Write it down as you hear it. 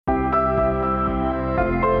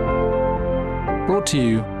Brought to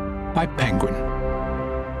you by Penguin.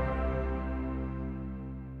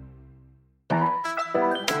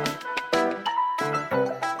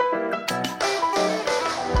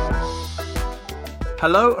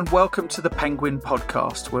 Hello and welcome to the Penguin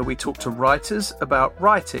podcast, where we talk to writers about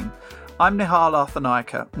writing. I'm Nihal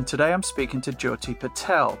Arthanayake, and today I'm speaking to Jyoti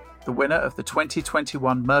Patel, the winner of the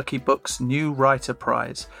 2021 Murky Books New Writer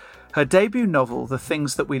Prize. Her debut novel, The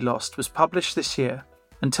Things That We Lost, was published this year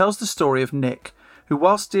and tells the story of Nick, who,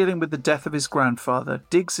 whilst dealing with the death of his grandfather,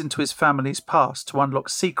 digs into his family's past to unlock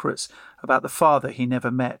secrets about the father he never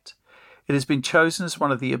met. It has been chosen as one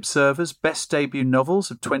of the Observer's best debut novels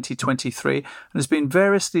of 2023 and has been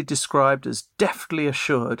variously described as deftly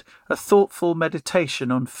assured, a thoughtful meditation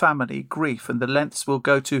on family, grief and the lengths we'll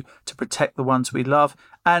go to protect the ones we love,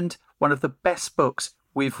 and one of the best books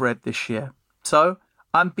we've read this year. So,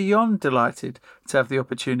 I'm beyond delighted to have the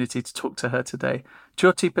opportunity to talk to her today.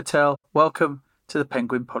 Jyoti Patel, welcome to the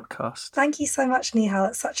Penguin podcast. Thank you so much, Nihal.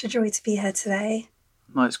 It's such a joy to be here today.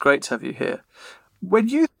 No, it's great to have you here. When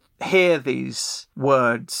you hear these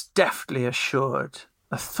words, deftly assured,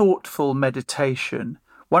 a thoughtful meditation,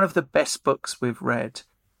 one of the best books we've read,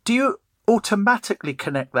 do you automatically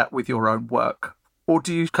connect that with your own work? Or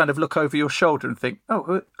do you kind of look over your shoulder and think,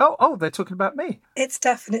 oh, they're talking about me? It's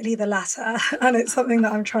definitely the latter, and it's something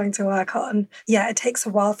that I'm trying to work on. Yeah, it takes a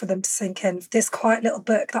while for them to sink in. This quiet little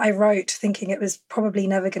book that I wrote thinking it was probably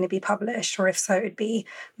never going to be published, or if so, it'd be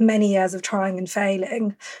many years of trying and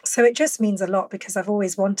failing. So it just means a lot because I've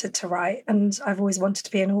always wanted to write and I've always wanted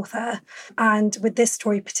to be an author. And with this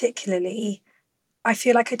story particularly, I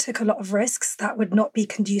feel like I took a lot of risks that would not be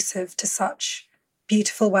conducive to such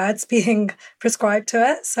beautiful words being prescribed to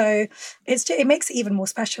it. So it makes it even more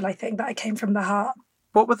special, I think, that I came from the heart.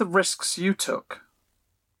 What were the risks you took?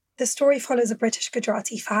 The story follows a British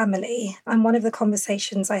Gujarati family. And one of the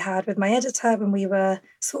conversations I had with my editor when we were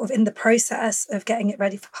sort of in the process of getting it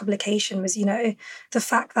ready for publication was, the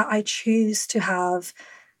fact that I choose to have,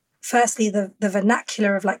 firstly, the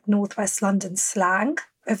vernacular of like Northwest London slang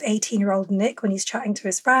of 18-year-old Nick when he's chatting to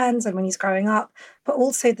his friends and when he's growing up, but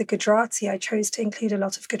also the Gujarati. I chose to include a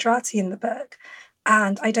lot of Gujarati in the book.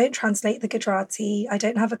 And I don't translate the Gujarati, I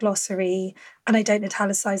don't have a glossary, and I don't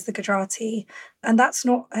italicize the Gujarati. And that's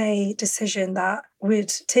not a decision that would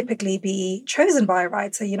typically be chosen by a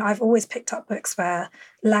writer. I've always picked up books where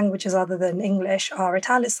languages other than English are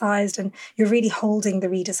italicized and you're really holding the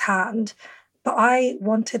reader's hand. But I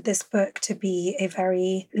wanted this book to be a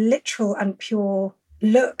very literal and pure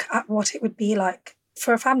look at what it would be like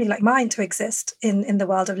for a family like mine to exist in the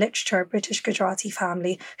world of literature, a British Gujarati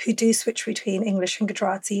family who do switch between English and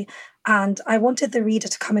Gujarati. And I wanted the reader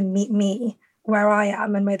to come and meet me where I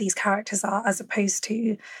am and where these characters are, as opposed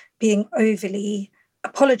to being overly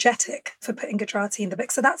apologetic for putting Gujarati in the book.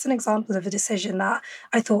 So that's an example of a decision that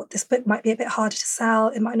I thought this book might be a bit harder to sell.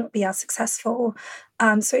 It might not be as successful.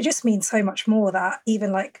 So it just means so much more that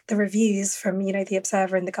even like the reviews from, the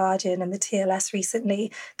Observer and the Guardian and the TLS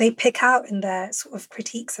recently, they pick out in their sort of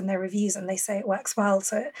critiques and their reviews and they say it works well.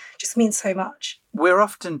 So it just means so much. We're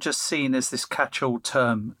often just seen as this catch-all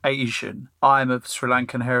term, Asian. I'm of Sri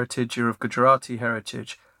Lankan heritage, you're of Gujarati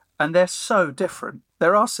heritage. And they're so different.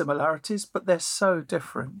 There are similarities, but they're so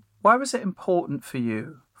different. Why was it important for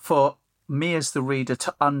you, for me as the reader,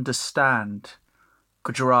 to understand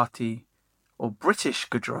Gujarati or British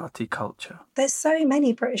Gujarati culture? There's so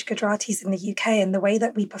many British Gujaratis in the UK, and the way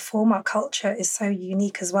that we perform our culture is so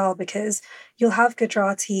unique as well, because you'll have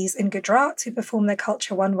Gujaratis in Gujarat who perform their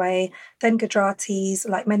culture one way, then Gujaratis,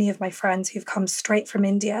 like many of my friends who've come straight from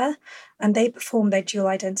India, and they perform their dual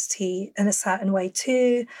identity in a certain way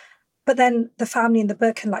too. But then the family in the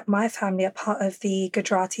book, and like my family, are part of the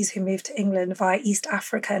Gujaratis who moved to England via East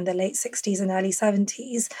Africa in the late 60s and early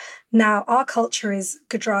 70s. Now, our culture is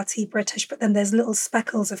Gujarati, British, but then there's little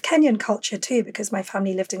speckles of Kenyan culture too, because my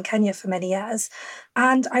family lived in Kenya for many years.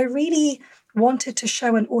 And I really wanted to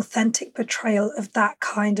show an authentic portrayal of that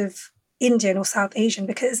kind of Indian or South Asian,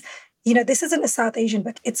 because this isn't a South Asian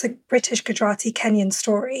book, it's a British Gujarati Kenyan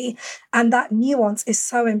story. And that nuance is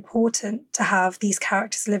so important to have these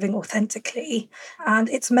characters living authentically. And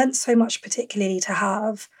it's meant so much, particularly to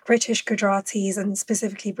have British Gujaratis, and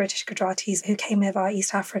specifically British Gujaratis who came here via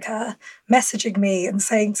East Africa, messaging me and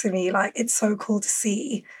saying to me, like, it's so cool to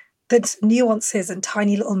see the nuances and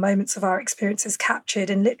tiny little moments of our experiences captured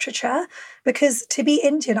in literature. Because to be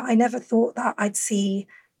Indian, I never thought that I'd see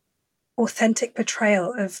authentic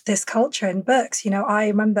portrayal of this culture in books. I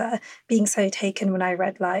remember being so taken when I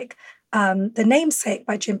read like The Namesake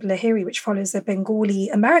by Jhumpa Lahiri, which follows a Bengali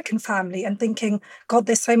American family, and thinking, God,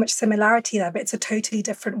 there's so much similarity there, but it's a totally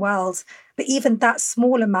different world. But even that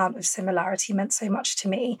small amount of similarity meant so much to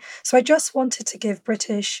me. So I just wanted to give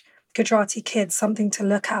British Gujarati kids something to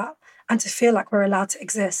look at and to feel like we're allowed to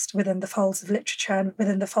exist within the folds of literature and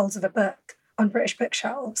within the folds of a book on British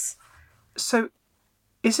bookshelves. So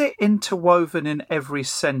is it interwoven in every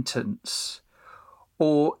sentence,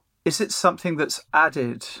 or is it something that's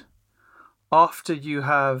added after you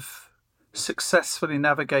have successfully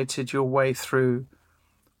navigated your way through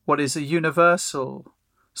what is a universal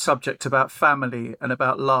subject about family and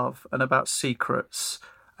about love and about secrets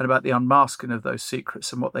and about the unmasking of those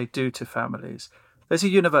secrets and what they do to families? There's a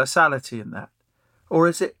universality in that. Or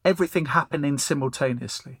is it everything happening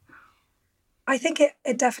simultaneously? I think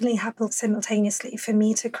it definitely happened simultaneously. For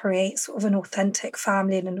me to create sort of an authentic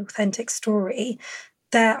family and an authentic story,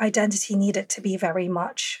 their identity needed to be very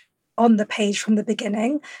much on the page from the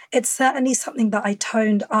beginning. It's certainly something that I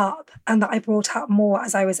toned up and that I brought out more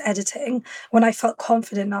as I was editing, when I felt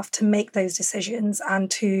confident enough to make those decisions and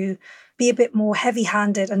to be a bit more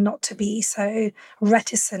heavy-handed and not to be so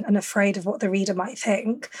reticent and afraid of what the reader might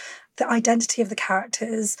think. The identity of the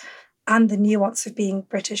characters and the nuance of being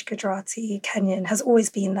British, Gujarati, Kenyan has always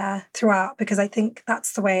been there throughout, because I think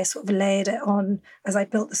that's the way I sort of layered it on as I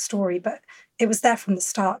built the story. But it was there from the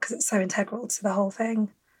start because it's so integral to the whole thing.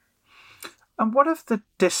 And what of the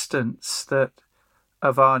distance that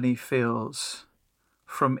Avani feels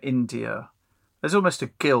from India? There's almost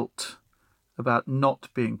a guilt about not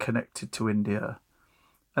being connected to India.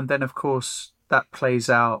 And then, of course, that plays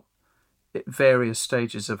out at various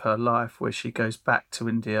stages of her life where she goes back to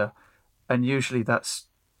India, and usually that's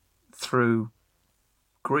through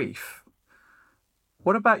grief.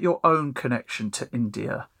 What about your own connection to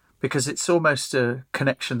India? Because it's almost a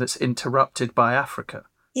connection that's interrupted by Africa.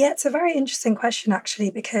 Yeah, it's a very interesting question, actually,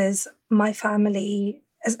 because my family,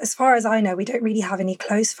 as far as I know, we don't really have any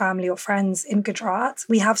close family or friends in Gujarat.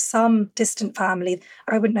 We have some distant family.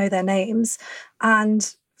 I wouldn't know their names.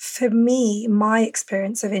 And for me, my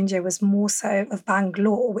experience of India was more so of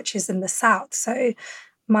Bangalore, which is in the south. So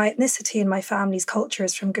my ethnicity and my family's culture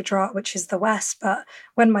is from Gujarat, which is the west. But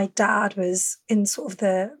when my dad was in sort of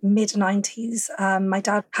the mid-90s, my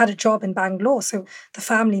dad had a job in Bangalore. So the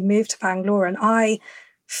family moved to Bangalore, and I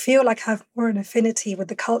feel like I have more an affinity with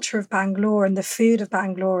the culture of Bangalore and the food of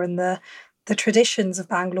Bangalore and the traditions of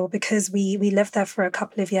Bangalore, because we lived there for a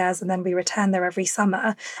couple of years and then we returned there every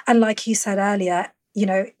summer. And like you said earlier,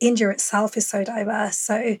 India itself is so diverse.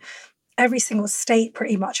 So every single state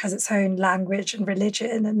pretty much has its own language and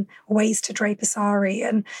religion and ways to drape a sari.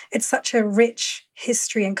 And it's such a rich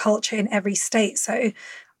history and culture in every state. So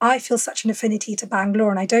I feel such an affinity to Bangalore,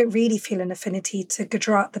 and I don't really feel an affinity to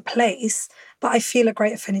Gujarat, the place, but I feel a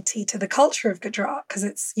great affinity to the culture of Gujarat because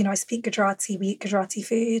it's, I speak Gujarati, we eat Gujarati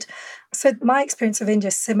food. So my experience of India,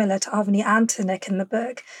 similar to Avani and to Nick in the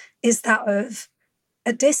book, is that of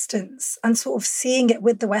a distance and sort of seeing it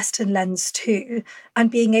with the Western lens too, and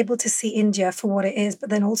being able to see India for what it is, but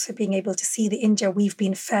then also being able to see the India we've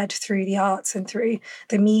been fed through the arts and through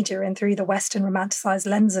the media and through the Western romanticized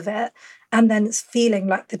lens of it. And then it's feeling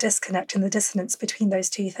like the disconnect and the dissonance between those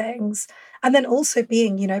two things. And then also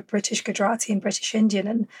being, British Gujarati and British Indian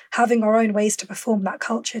and having our own ways to perform that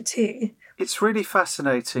culture too. It's really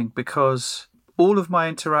fascinating because all of my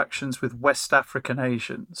interactions with West African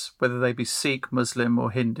Asians, whether they be Sikh, Muslim or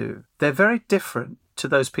Hindu, they're very different to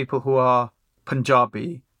those people who are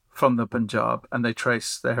Punjabi from the Punjab and they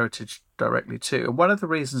trace their heritage directly to. And one of the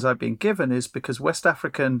reasons I've been given is because West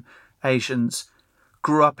African Asians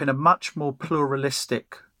grew up in a much more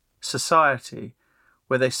pluralistic society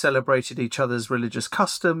where they celebrated each other's religious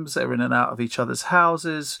customs, they were in and out of each other's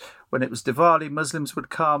houses. When it was Diwali, Muslims would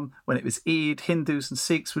come. When it was Eid, Hindus and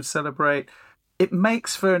Sikhs would celebrate. It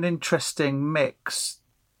makes for an interesting mix,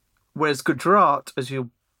 whereas Gujarat, as you'll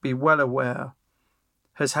be well aware,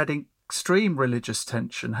 has had extreme religious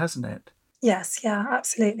tension, hasn't it? Yes, yeah,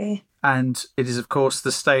 absolutely. And it is, of course,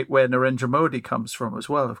 the state where Narendra Modi comes from as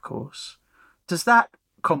well, of course. Does that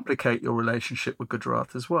complicate your relationship with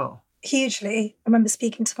Gujarat as well? Hugely. I remember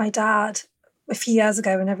speaking to my dad a few years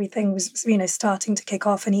ago when everything was, starting to kick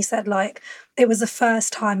off, and he said, it was the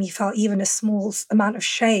first time he felt even a small amount of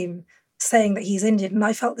shame saying that he's Indian. And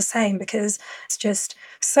I felt the same because it's just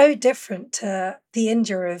so different to the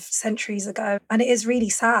India of centuries ago. And it is really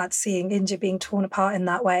sad seeing India being torn apart in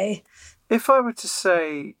that way. If I were to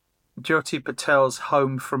say Jyoti Patel's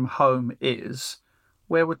home from home is,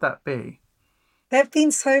 where would that be? There have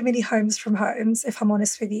been so many homes from homes, if I'm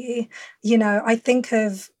honest with you. I think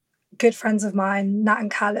of good friends of mine, Nat and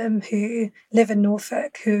Callum, who live in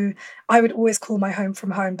Norfolk, who I would always call my home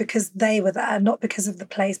from home because they were there, not because of the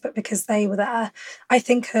place, but because they were there. I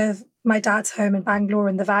think of my dad's home in Bangalore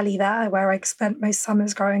in the valley there, where I spent most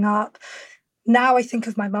summers growing up. Now I think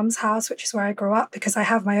of my mum's house, which is where I grew up, because I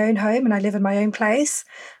have my own home and I live in my own place.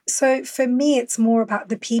 So for me, it's more about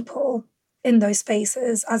the people in those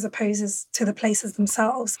spaces as opposed to the places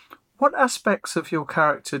themselves. What aspects of your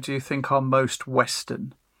character do you think are most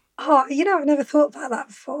Western? Oh, I've never thought about that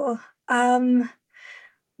before.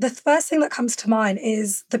 The first thing that comes to mind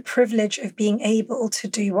is the privilege of being able to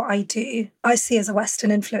do what I do, I see as a Western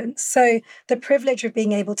influence. So the privilege of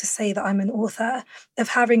being able to say that I'm an author, of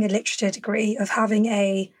having a literature degree, of having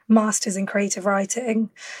a master's in creative writing,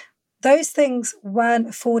 those things weren't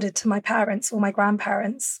afforded to my parents or my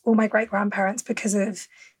grandparents or my great-grandparents because of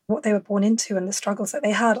what they were born into and the struggles that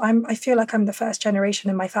they had. I feel like I'm the first generation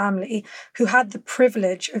in my family who had the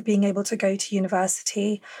privilege of being able to go to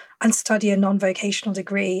university and study a non-vocational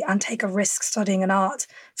degree and take a risk studying an art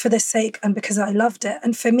for the sake and because I loved it.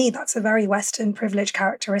 And for me, that's a very Western privilege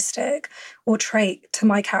characteristic or trait to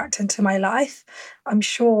my character and to my life. I'm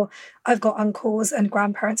sure I've got uncles and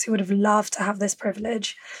grandparents who would have loved to have this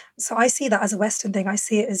privilege. So I see that as a Western thing. I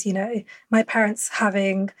see it as, my parents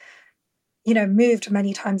having moved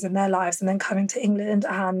many times in their lives and then coming to England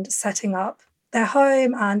and setting up their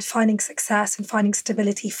home and finding success and finding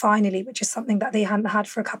stability finally, which is something that they hadn't had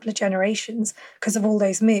for a couple of generations because of all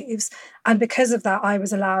those moves. And because of that, I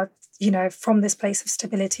was allowed, from this place of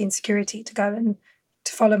stability and security to go and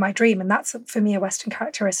to follow my dream. And that's, for me, a Western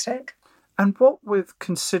characteristic. And what with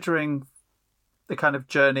considering the kind of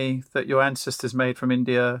journey that your ancestors made from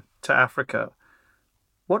India to Africa,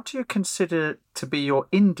 what do you consider to be your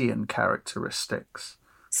Indian characteristics?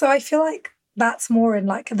 So I feel like that's more in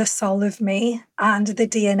like the soul of me and the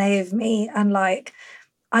DNA of me. And like,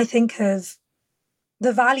 I think of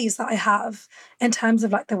the values that I have in terms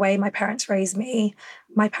of like the way my parents raised me.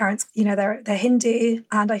 My parents, they're Hindu,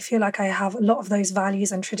 and I feel like I have a lot of those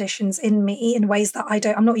values and traditions in me in ways that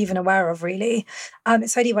I'm not even aware of really.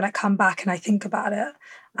 It's only when I come back and I think about it.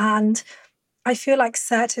 And I feel like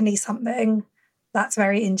certainly something that's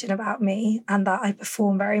very Indian about me and that I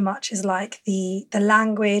perform very much is like the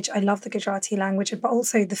language. I love the Gujarati language, but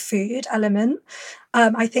also the food element.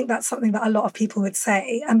 I think that's something that a lot of people would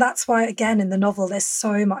say. And that's why, again, in the novel, there's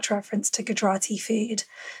so much reference to Gujarati food,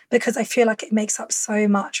 because I feel like it makes up so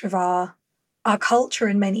much of our culture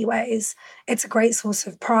in many ways. It's a great source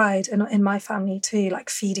of pride in my family too, like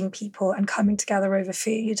feeding people and coming together over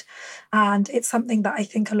food. And it's something that I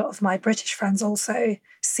think a lot of my British friends also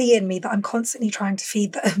see in me, that I'm constantly trying to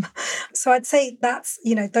feed them. So I'd say that's,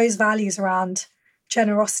 those values around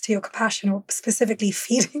generosity or compassion or specifically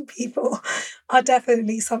feeding people are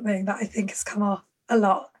definitely something that I think has come off a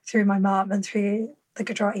lot through my mum and through the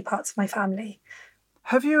Gujarati parts of my family.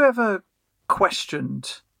 Have you ever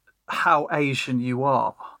questioned how Asian you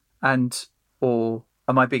are, or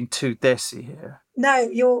am I being too desi here? No,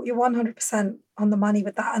 you're 100% on the money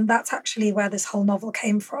with that, and that's actually where this whole novel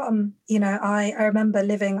came from. I remember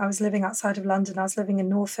I was living outside of London. I was living in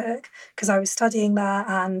Norfolk because I was studying there,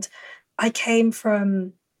 and I came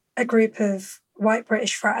from a group of white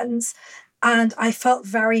British friends, and I felt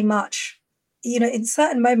very much, in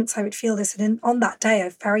certain moments I would feel this, and on that day I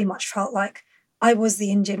very much felt like I was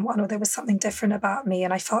the Indian one, or there was something different about me,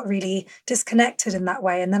 and I felt really disconnected in that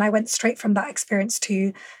way. And then I went straight from that experience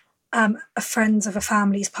to a friends of a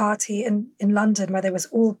family's party in London, where there was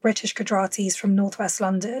all British Gujaratis from northwest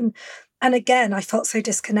London. And again, I felt so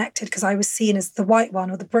disconnected because I was seen as the white one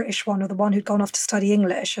or the British one or the one who'd gone off to study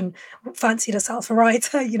English and fancied herself a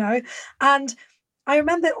writer, And I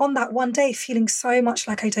remember on that one day feeling so much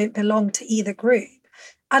like I don't belong to either group.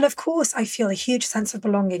 And of course, I feel a huge sense of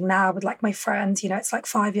belonging now with like my friends. It's like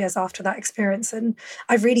 5 years after that experience and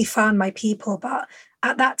I've really found my people. But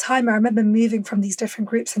at that time, I remember moving from these different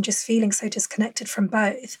groups and just feeling so disconnected from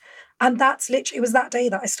both. And that's literally, it was that day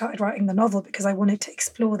that I started writing the novel because I wanted to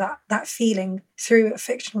explore that feeling through a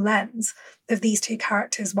fictional lens of these two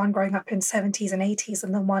characters, one growing up in 70s and 80s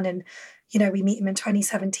and then one in, we meet him in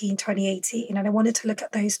 2017, 2018. And I wanted to look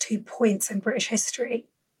at those 2 points in British history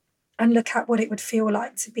and look at what it would feel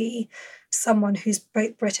like to be someone who's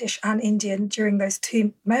both British and Indian during those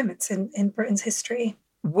 2 moments in Britain's history.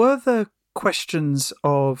 Were the questions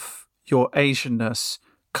of your Asianness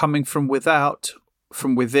coming from without,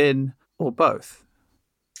 from within, or both?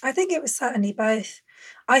 I think it was certainly both.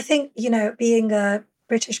 I think, being a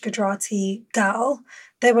British Gujarati girl,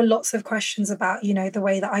 there were lots of questions about, the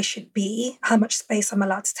way that I should be, how much space I'm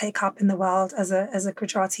allowed to take up in the world as a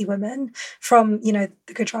Gujarati woman from, the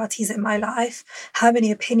Gujaratis in my life, how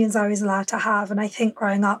many opinions I was allowed to have. And I think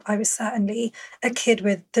growing up, I was certainly a kid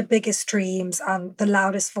with the biggest dreams and the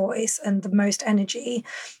loudest voice and the most energy.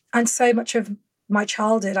 And so much of my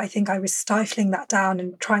childhood, I think I was stifling that down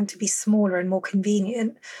and trying to be smaller and more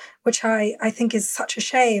convenient, which I think is such a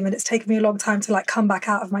shame. And it's taken me a long time to come back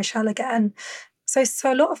out of my shell again.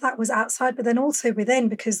 So a lot of that was outside, but then also within,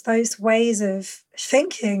 because those ways of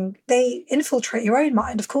thinking, they infiltrate your own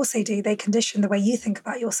mind. Of course they do. They condition the way you think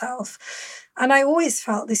about yourself. And I always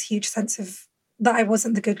felt this huge sense of that I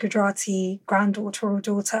wasn't the good Gujarati granddaughter or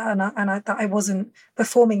daughter, that I wasn't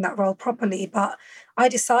performing that role properly. But I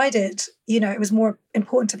decided, it was more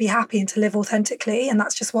important to be happy and to live authentically. And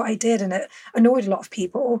that's just what I did. And it annoyed a lot of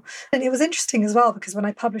people. And it was interesting as well, because when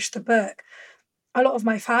I published the book, a lot of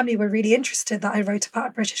my family were really interested that I wrote about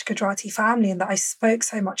a British Gujarati family and that I spoke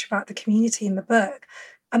so much about the community in the book.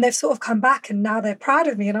 And they've sort of come back and now they're proud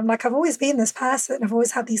of me. And I'm like, I've always been this person. I've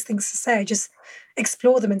always had these things to say. I just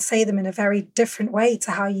explore them and say them in a very different way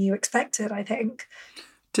to how you expected, I think.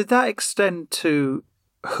 Did that extend to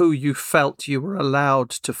who you felt you were allowed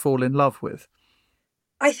to fall in love with?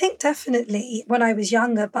 I think definitely when I was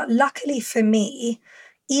younger, but luckily for me,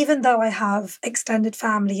 even though I have extended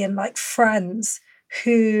family and friends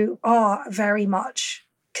who are very much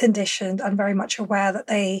conditioned and very much aware that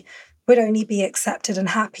they would only be accepted and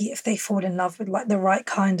happy if they fall in love with the right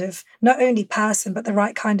kind of, not only person, but the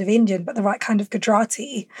right kind of Indian, but the right kind of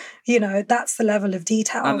Gujarati. That's the level of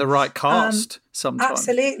detail. And the right caste sometimes.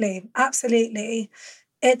 Absolutely.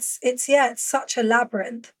 It's such a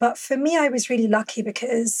labyrinth. But for me, I was really lucky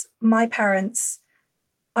because my parents,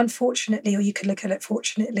 unfortunately, or you could look at it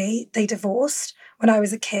fortunately, they divorced when I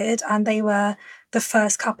was a kid, and they were the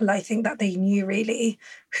first couple, I think, that they knew really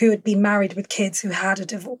who had been married with kids who had a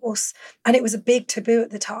divorce. And it was a big taboo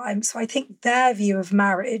at the time. So I think their view of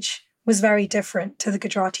marriage was very different to the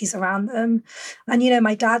Gujaratis around them. And,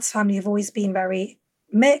 my dad's family have always been very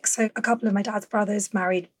mixed. So a couple of my dad's brothers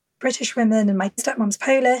married British women, and my stepmom's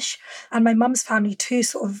Polish, and my mum's family too,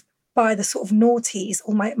 sort of by the sort of noughties,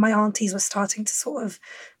 all my aunties were starting to sort of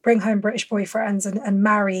bring home British boyfriends and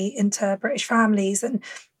marry into British families. And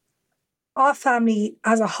our family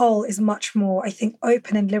as a whole is much more, I think,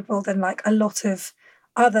 open and liberal than a lot of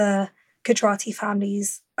other Gujarati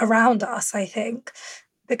families around us, I think.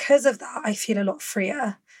 Because of that, I feel a lot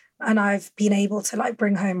freer. And I've been able to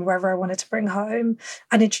bring home whoever I wanted to bring home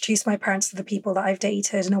and introduce my parents to the people that I've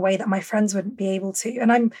dated in a way that my friends wouldn't be able to.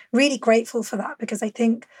 And I'm really grateful for that, because I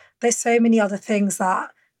think there's so many other things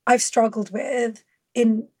that I've struggled with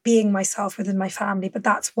in being myself within my family. But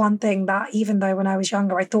that's one thing that, even though when I was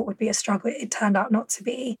younger I thought would be a struggle, it turned out not to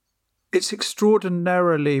be. It's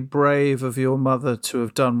extraordinarily brave of your mother to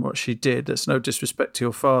have done what she did. There's no disrespect to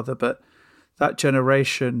your father, but that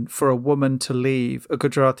generation, for a woman to leave, a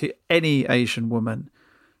Gujarati, any Asian woman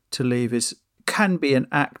to leave, can be an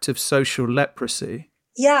act of social leprosy.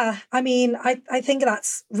 Yeah, I mean, I think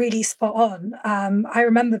that's really spot on. I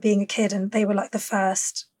remember being a kid and they were the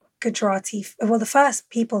first Gujarati, the first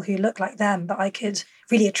people who looked like them that I could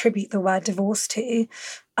really attribute the word divorce to.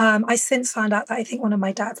 I since found out that I think one of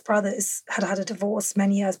my dad's brothers had a divorce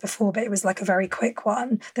many years before, but it was a very quick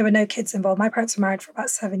one. There were no kids involved. My parents were married for about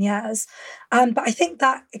 7 years. But I think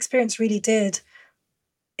that experience really did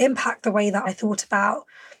impact the way that I thought about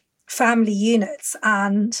family units.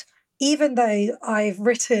 And even though I've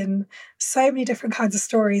written so many different kinds of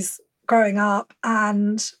stories growing up,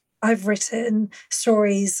 and I've written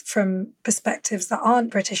stories from perspectives that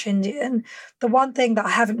aren't British Indian, the one thing that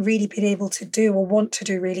I haven't really been able to do or want to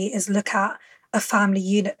do really is look at a family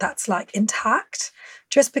unit that's intact,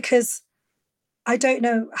 just because I don't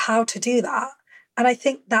know how to do that. And I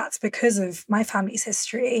think that's because of my family's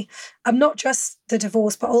history. Not just the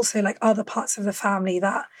divorce, but also other parts of the family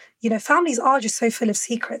that, families are just so full of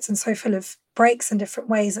secrets and so full of breaks in different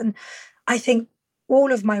ways. And I think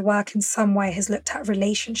all of my work in some way has looked at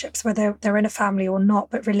relationships, whether they're in a family or not,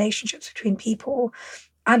 but relationships between people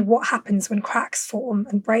and what happens when cracks form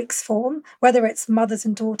and breaks form, whether it's mothers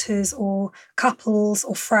and daughters or couples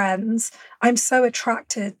or friends. I'm so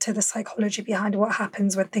attracted to the psychology behind what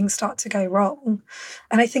happens when things start to go wrong.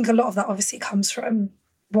 And I think a lot of that obviously comes from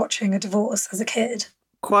watching a divorce as a kid.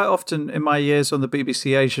 Quite often in my years on the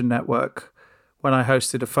BBC Asian network, when I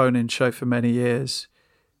hosted a phone-in show for many years,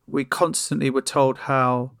 we constantly were told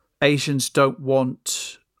how Asians don't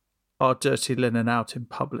want our dirty linen out in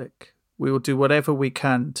public. We will do whatever we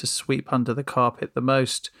can to sweep under the carpet the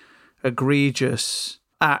most egregious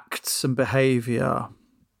acts and behaviour.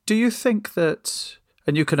 Do you think that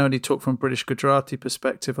and you can only talk from British Gujarati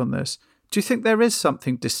perspective on this, do you think there is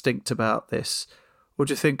something distinct about this? Or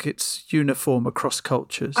do you think it's uniform across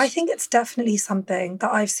cultures? I think it's definitely something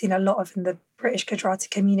that I've seen a lot of in the British Gujarati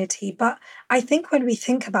community. But I think when we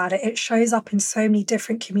think about it, it shows up in so many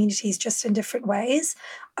different communities, just in different ways.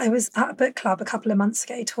 I was at a book club a couple of months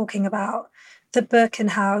ago talking about the book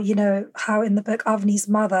and how, how in the book Avni's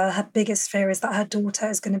mother, her biggest fear is that her daughter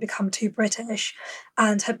is going to become too British.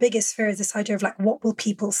 And her biggest fear is this idea of like, what will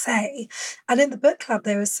people say? And in the book club,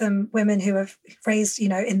 there were some women who were raised,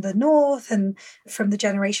 in the North and from the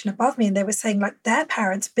generation above me. And they were saying like their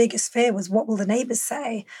parents' biggest fear was, what will the neighbours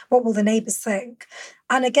say? What will the neighbours think?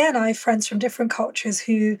 And again, I have friends from different cultures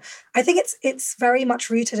who I think it's very much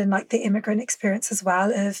rooted in like the immigrant experience as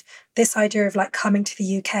well, of this idea of like coming to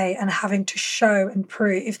the UK and having to show and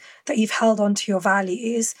prove that you've held on to your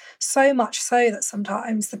values, so much so that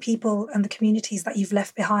sometimes the people and the communities that you've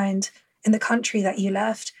left behind in the country that you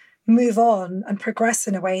left move on and progress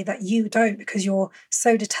in a way that you don't, because you're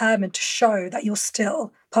so determined to show that you're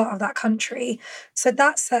still part of that country. So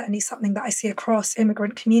that's certainly something that I see across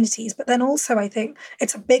immigrant communities. But then also I think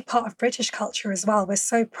it's a big part of British culture as well. We're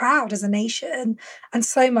so proud as a nation, and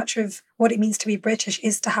so much of what it means to be British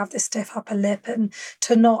is to have this stiff upper lip and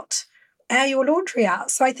to not air your laundry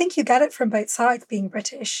out. So I think you get it from both sides, being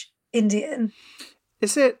British, Indian.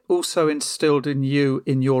 Is it also instilled in you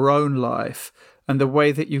in your own life, and the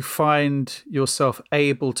way that you find yourself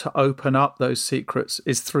able to open up those secrets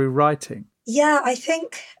is through writing? Yeah, I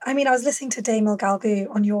was listening to Damil Galgu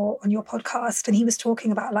on your podcast, and he was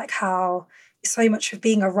talking about like how so much of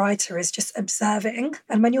being a writer is just observing.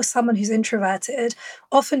 And when you're someone who's introverted,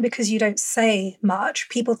 often because you don't say much,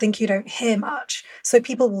 people think you don't hear much. So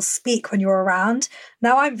people will speak when you're around.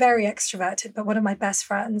 Now, I'm very extroverted, but one of my best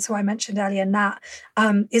friends, who I mentioned earlier, Nat,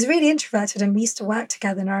 is really introverted, and we used to work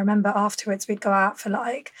together. And I remember afterwards we'd go out for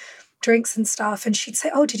like drinks and stuff, and she'd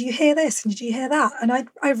say, oh, did you hear this? And did you hear that? And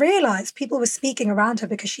I realized people were speaking around her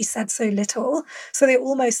because she said so little. So they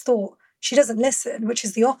almost thought she doesn't listen, which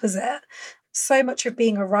is the opposite. So much of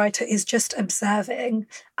being a writer is just observing.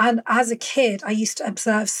 And as a kid, I used to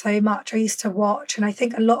observe so much. I used to watch. And I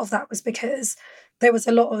think a lot of that was because there was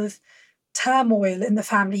a lot of turmoil in the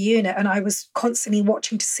family unit, and I was constantly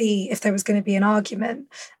watching to see if there was going to be an argument.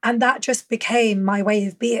 And that just became my way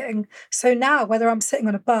of being. So now, whether I'm sitting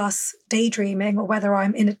on a bus daydreaming or whether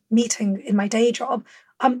I'm in a meeting in my day job,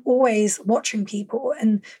 I'm always watching people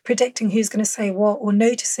and predicting who's going to say what, or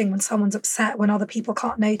noticing when someone's upset when other people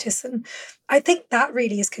can't notice. And I think that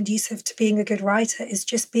really is conducive to being a good writer, is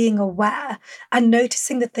just being aware and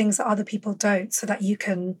noticing the things that other people don't, so that you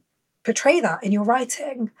can portray that in your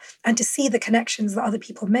writing and to see the connections that other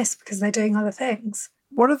people miss because they're doing other things.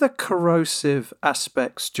 What are the corrosive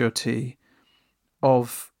aspects, Jyoti,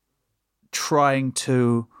 of trying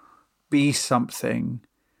to be something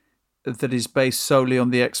that is based solely on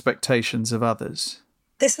the expectations of others?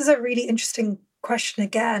 This is a really interesting question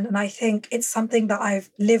again, and I think it's something that I've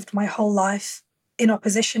lived my whole life in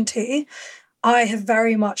opposition to. I have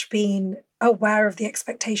very much been aware of the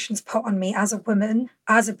expectations put on me as a woman,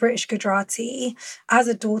 as a British Gujarati, as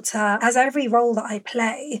a daughter, as every role that I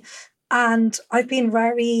play. And I've been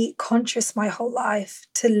very conscious my whole life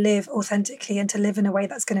to live authentically and to live in a way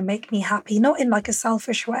that's going to make me happy, not in like a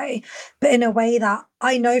selfish way, but in a way that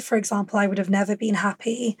I know, for example, I would have never been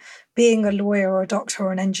happy being a lawyer or a doctor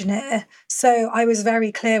or an engineer. So I was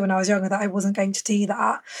very clear when I was younger that I wasn't going to do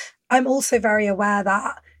that. I'm also very aware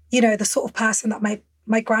that, the sort of person that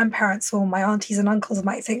my grandparents or my aunties and uncles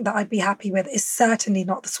might think that I'd be happy with is certainly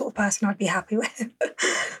not the sort of person I'd be happy with.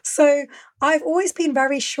 So I've always been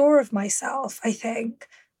very sure of myself, I think,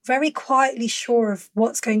 very quietly sure of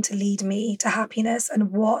what's going to lead me to happiness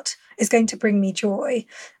and what is going to bring me joy.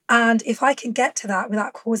 And if I can get to that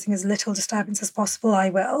without causing as little disturbance as possible, I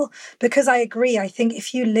will. Because I agree, I think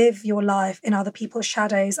if you live your life in other people's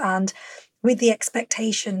shadows and with the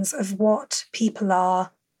expectations of what people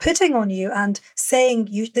are putting on you and saying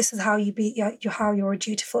this is how how you're a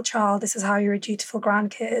dutiful child, this is how you're a dutiful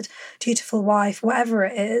grandkid, dutiful wife, whatever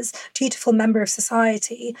it is, dutiful member of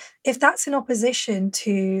society, if that's in opposition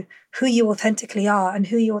to who you authentically are, and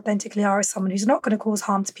who you authentically are as someone who's not going to cause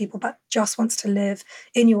harm to people but just wants to live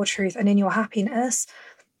in your truth and in your happiness,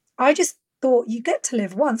 I just thought, you get to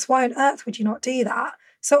live once, why on earth would you not do that?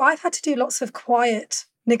 So I've had to do lots of quiet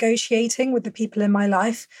negotiating with the people in my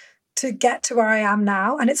life to get to where I am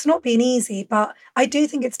now. And it's not been easy, but I do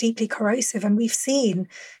think it's deeply corrosive. And we've seen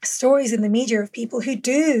stories in the media of people who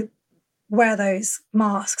do wear those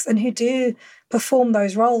masks and who do perform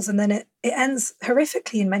those roles. And then it ends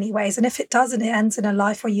horrifically in many ways. And if it doesn't, it ends in a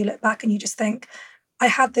life where you look back and you just think, I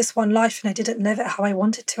had this one life and I didn't live it how I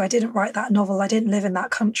wanted to. I didn't write that novel. I didn't live in that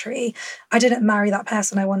country. I didn't marry that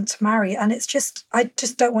person I wanted to marry. And I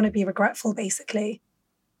just don't want to be regretful, basically.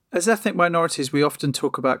 As ethnic minorities, we often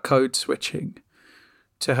talk about code switching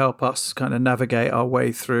to help us kind of navigate our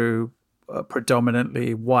way through a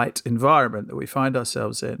predominantly white environment that we find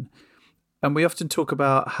ourselves in. And we often talk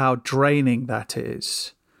about how draining that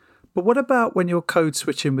is. But what about when you're code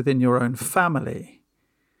switching within your own family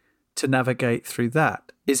to navigate through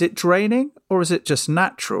that? Is it draining or is it just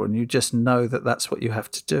natural and you just know that that's what you have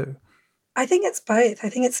to do? I think it's both. I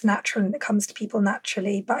think it's natural and it comes to people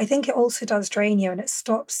naturally. But I think it also does drain you and it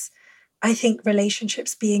stops, I think,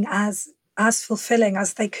 relationships being as fulfilling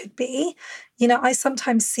as they could be. I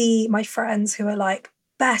sometimes see my friends who are like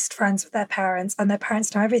best friends with their parents and their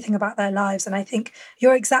parents know everything about their lives. And I think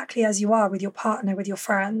you're exactly as you are with your partner, with your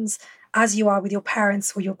friends, as you are with your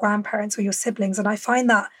parents or your grandparents or your siblings. And I find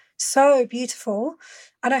that so beautiful.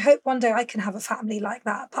 And I hope one day I can have a family like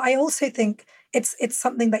that. But I also think it's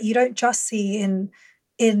something that you don't just see in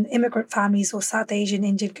immigrant families or South Asian,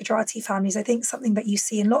 Indian, Gujarati families. I think something that you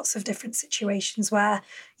see in lots of different situations where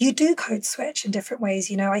you do code switch in different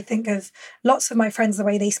ways. I think of lots of my friends, the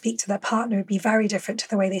way they speak to their partner would be very different to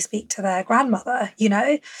the way they speak to their grandmother,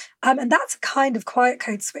 and that's a kind of quiet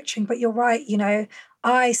code switching. But you're right,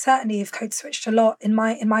 I certainly have code switched a lot in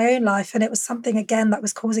my own life. And it was something, again, that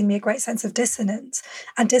was causing me a great sense of dissonance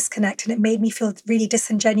and disconnect. And it made me feel really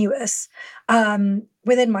disingenuous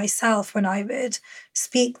within myself when I would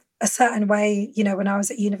speak a certain way, when I was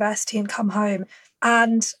at university and come home.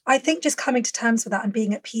 And I think just coming to terms with that and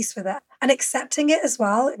being at peace with it and accepting it as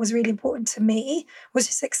well, it was really important to me, was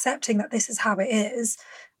just accepting that this is how it is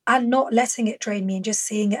and not letting it drain me and just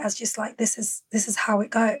seeing it as just like, this is how it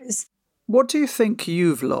goes. What do you think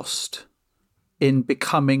you've lost in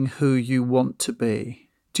becoming who you want to be?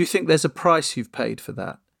 Do you think there's a price you've paid for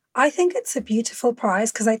that? I think it's a beautiful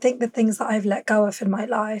price because I think the things that I've let go of in my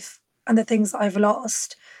life and the things that I've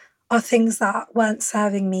lost are things that weren't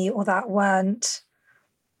serving me or that weren't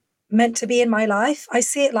meant to be in my life. I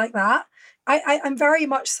see it like that. I'm very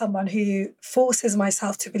much someone who forces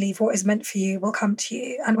myself to believe what is meant for you will come to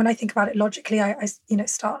you. And when I think about it logically, I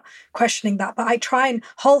start questioning that. But I try and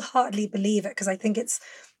wholeheartedly believe it because I think it's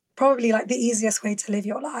probably like the easiest way to live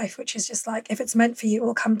your life, which is just like, if it's meant for you, it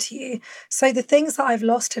will come to you. So the things that I've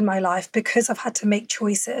lost in my life because I've had to make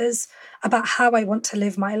choices about how I want to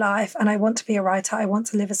live my life, and I want to be a writer, I want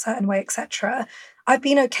to live a certain way, etc., I've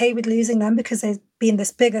been okay with losing them because there's been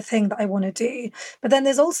this bigger thing that I want to do. But then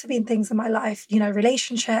there's also been things in my life,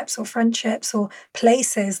 relationships or friendships or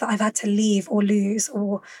places that I've had to leave or lose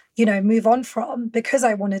or, move on from because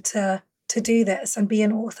I wanted to do this and be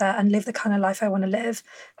an author and live the kind of life I want to live,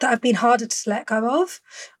 that have been harder to let go of.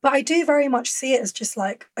 But I do very much see it as just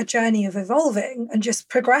like a journey of evolving and just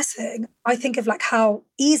progressing. I think of like how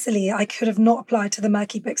easily I could have not applied to the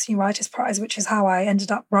Murky Books New Writers Prize, which is how I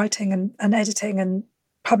ended up writing and editing and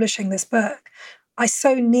publishing this book. I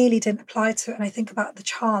so nearly didn't apply to it. And I think about the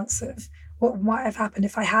chance of what might have happened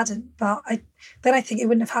if I hadn't. But then I think it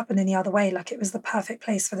wouldn't have happened any other way. Like, it was the perfect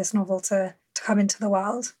place for this novel to come into the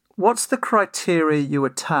world. What's the criteria you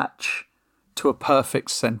attach to a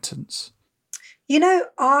perfect sentence?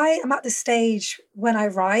 I am at the stage when I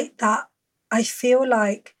write that I feel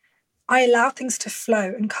like I allow things to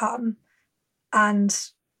flow and come and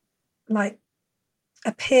like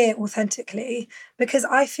appear authentically, because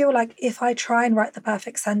I feel like if I try and write the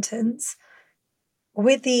perfect sentence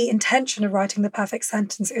with the intention of writing the perfect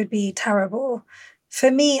sentence, it would be terrible. For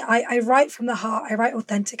me, I write from the heart, I write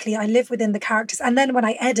authentically, I live within the characters. And then when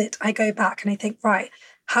I edit, I go back and I think, right,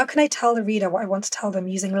 how can I tell the reader what I want to tell them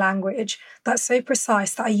using language that's so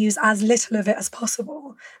precise that I use as little of it as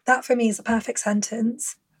possible? That for me is a perfect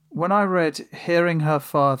sentence. When I read hearing her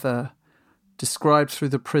father described through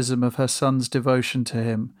the prism of her son's devotion to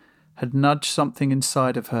him had nudged something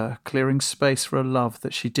inside of her, clearing space for a love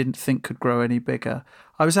that she didn't think could grow any bigger.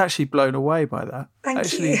 I was actually blown away by that. Thank I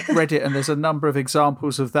actually you. read it, and there's a number of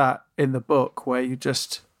examples of that in the book where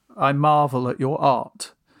I marvel at your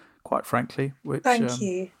art, quite frankly. Thank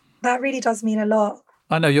you. That really does mean a lot.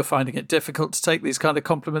 I know you're finding it difficult to take these kind of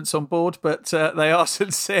compliments on board, but they are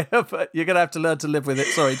sincere. But you're going to have to learn to live with it.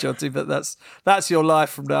 Sorry, Jyoti, but that's your life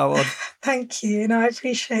from now on. Thank you. No, I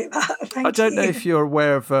appreciate that. Thank you. I don't know if you're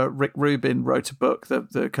aware of Rick Rubin wrote a book,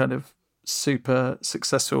 the kind of super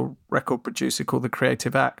successful record producer called The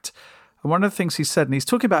Creative Act. And one of the things he said, and he's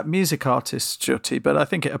talking about music artists, Jyoti, but I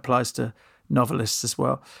think it applies to novelists as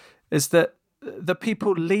well, is that the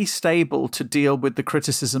people least able to deal with the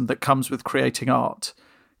criticism that comes with creating art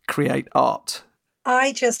create art.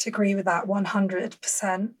 I just agree with that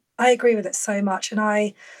 100%. I agree with it so much. And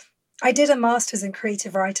I did a master's in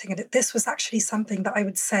creative writing, and this was actually something that I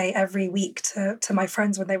would say every week to my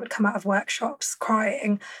friends when they would come out of workshops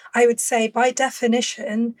crying. I would say, by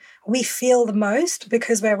definition, we feel the most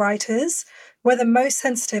because we're writers. We're the most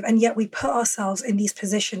sensitive, and yet we put ourselves in these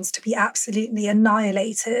positions to be absolutely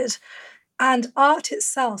annihilated. And art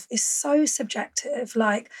itself is so subjective.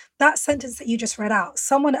 Like that sentence that you just read out,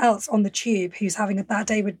 someone else on the tube who's having a bad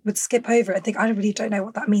day would skip over it and think, I really don't know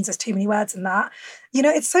what that means. There's too many words in that.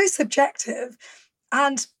 It's so subjective.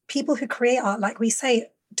 And people who create art, like we say,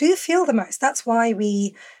 do feel the most. That's why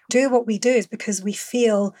we do what we do, is because we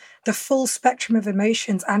feel the full spectrum of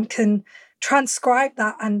emotions and can transcribe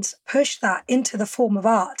that and push that into the form of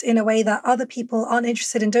art in a way that other people aren't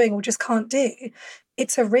interested in doing or just can't do.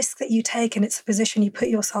 It's a risk that you take, and it's a position you put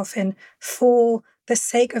yourself in for the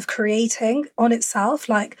sake of creating on itself.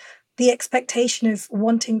 Like the expectation of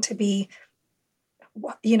wanting to be,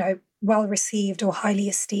 well received or highly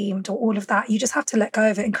esteemed or all of that. You just have to let go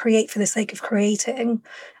of it and create for the sake of creating.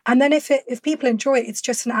 And then if people enjoy it, it's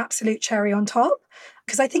just an absolute cherry on top.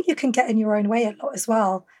 Because I think you can get in your own way a lot as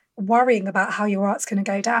well, worrying about how your art's going to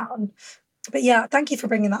go down. But yeah, thank you for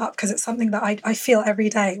bringing that up, because it's something that I feel every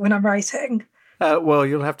day when I'm writing. Well,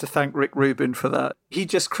 you'll have to thank Rick Rubin for that. He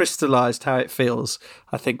just crystallised how it feels,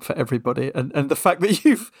 I think, for everybody. And the fact that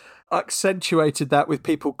you've accentuated that with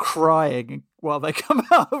people crying while they come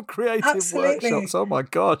out of creative workshops. Oh, my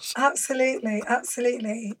gosh. Absolutely.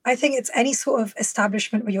 Absolutely. I think it's any sort of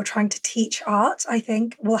establishment where you're trying to teach art, I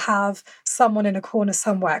think, will have someone in a corner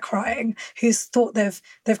somewhere crying who's thought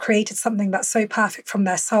they've created something that's so perfect from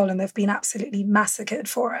their soul, and they've been absolutely massacred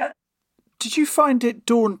for it. Did you find it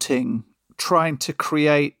daunting trying to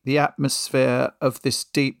create the atmosphere of this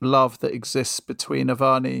deep love that exists between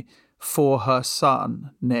Avani for her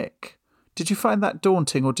son, Nick? Did you find that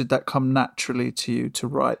daunting, or did that come naturally to you to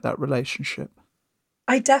write that relationship?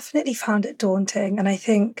 I definitely found it daunting, and I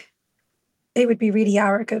think it would be really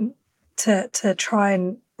arrogant to try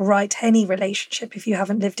and write any relationship if you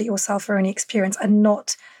haven't lived it yourself or any experience, and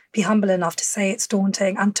not be humble enough to say it's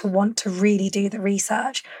daunting and to want to really do the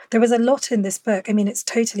research. There was a lot in this book. I mean, it's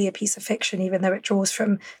totally a piece of fiction, even though it draws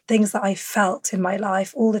from things that I felt in my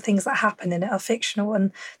life. All the things that happen in it are fictional,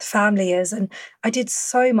 and the family is. And I did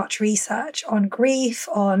so much research on grief,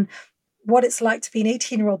 on what it's like to be an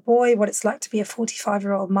 18-year-old boy, what it's like to be a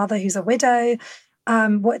 45-year-old mother who's a widow,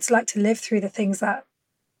 what it's like to live through the things that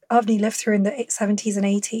Avni lived through in the 70s and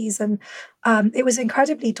 80s. And it was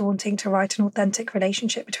incredibly daunting to write an authentic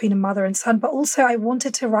relationship between a mother and son. But also I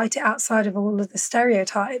wanted to write it outside of all of the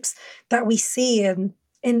stereotypes that we see in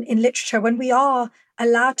literature. When we are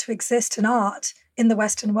allowed to exist in art in the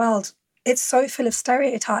Western world, it's so full of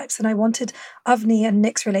stereotypes. And I wanted Avni and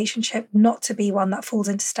Nick's relationship not to be one that falls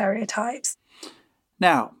into stereotypes.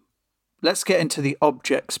 Now, let's get into the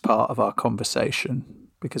objects part of our conversation,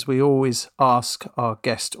 because we always ask our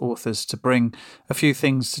guest authors to bring a few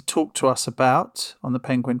things to talk to us about on the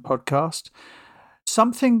Penguin podcast.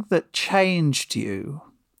 Something that changed you.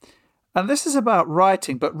 And this is about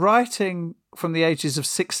writing, but writing from the ages of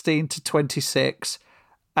 16 to 26,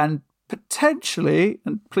 and potentially,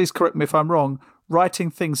 and please correct me if I'm wrong,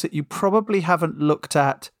 writing things that you probably haven't looked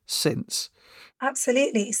at since.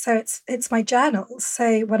 Absolutely. So it's my journals.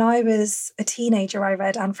 So when I was a teenager, I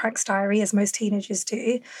read Anne Frank's diary, as most teenagers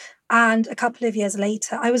do. And a couple of years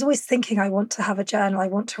later, I was always thinking I want to have a journal, I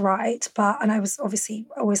want to write. And I was obviously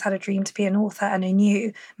always had a dream to be an author, and I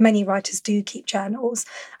knew many writers do keep journals.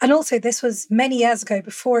 And also this was many years ago,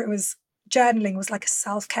 before it was journaling was like a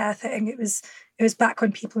self-care thing. It was back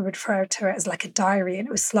when people would refer to it as like a diary, and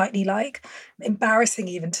it was slightly like embarrassing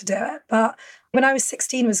even to do it. But when I was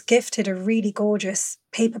 16, I was gifted a really gorgeous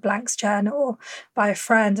paper blanks journal by a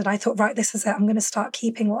friend. And I thought, right, this is it. I'm going to start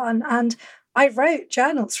keeping one. And I wrote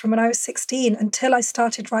journals from when I was 16 until I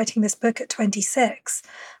started writing this book at 26.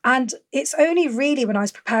 And it's only really when I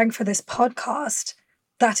was preparing for this podcast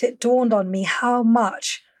that it dawned on me how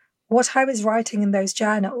much what I was writing in those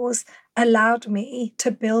journals allowed me to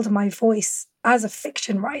build my voice as a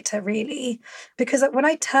fiction writer, really. Because when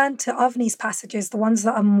I turned to Avni's passages, the ones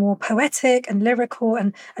that are more poetic and lyrical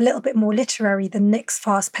and a little bit more literary than Nick's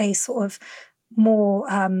fast-paced, sort of more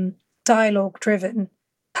dialogue-driven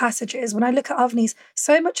passages, when I look at Avni's,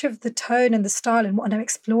 so much of the tone and the style and what I'm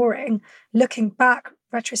exploring, looking back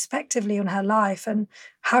retrospectively on her life and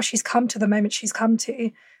how she's come to the moment she's come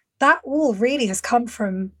to, that all really has come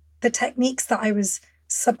from the techniques that I was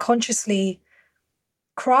subconsciously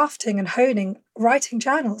crafting and honing, writing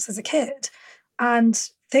journals as a kid, and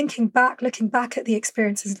thinking back, looking back at the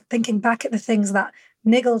experiences, thinking back at the things that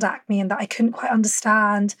niggled at me and that I couldn't quite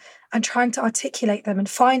understand, and trying to articulate them and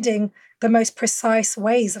finding the most precise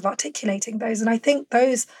ways of articulating those. And I think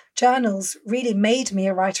those journals really made me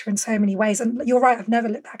a writer in so many ways. And you're right, I've never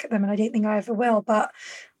looked back at them and I don't think I ever will. But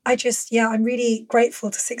I'm really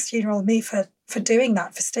grateful to 16-year-old me for doing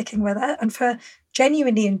that, for sticking with it, and for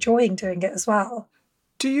genuinely enjoying doing it as well.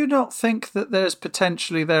 Do you not think that there's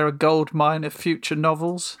potentially a gold mine of future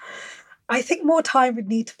novels? I think more time would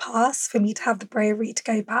need to pass for me to have the bravery to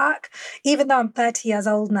go back. Even though I'm 30 years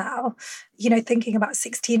old now, thinking about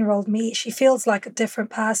 16-year-old me, she feels like a different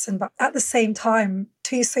person, but at the same time,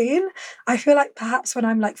 too soon. I feel like perhaps when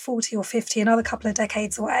I'm like 40 or 50, another couple of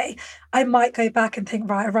decades away, I might go back and think,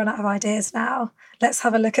 right, I've run out of ideas now. Let's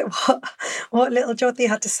have a look at what little Jyoti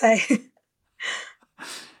had to say.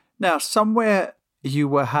 Now, somewhere you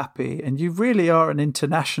were happy, and you really are an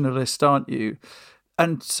internationalist, aren't you?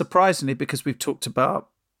 And surprisingly, because we've talked about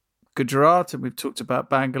Gujarat and we've talked about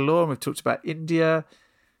Bangalore and we've talked about India,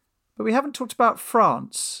 but we haven't talked about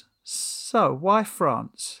France. So why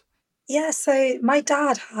France? Yeah, so my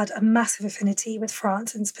dad had a massive affinity with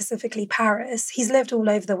France and specifically Paris. He's lived all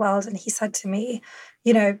over the world, and he said to me,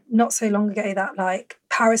 not so long ago that like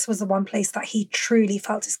Paris was the one place that he truly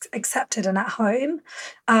felt accepted and at home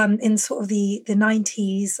in sort of the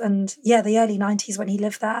 90s and the early 90s when he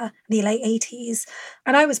lived there, the late 80s.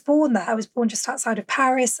 And I was born there. I was born just outside of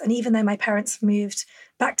Paris. And even though my parents moved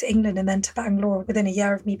back to England and then to Bangalore within a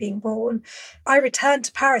year of me being born, I returned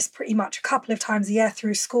to Paris pretty much a couple of times a year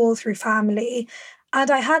through school, through family. And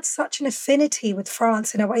I had such an affinity with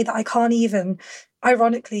France in a way that I can't even,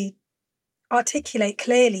 ironically, articulate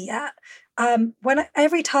clearly yet.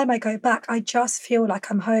 Every time I go back, I just feel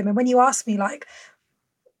like I'm home. And when you ask me like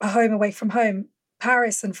a home away from home,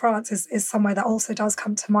 Paris and France is somewhere that also does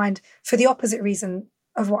come to mind for the opposite reason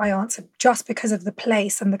of what I answered, just because of the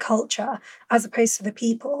place and the culture as opposed to the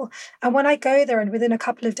people. And when I go there and within a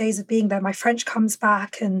couple of days of being there, my French comes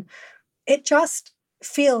back and it just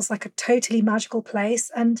feels like a totally magical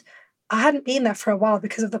place. And I hadn't been there for a while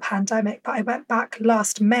because of the pandemic, but I went back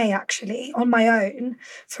last May, actually, on my own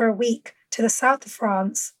for a week to the south of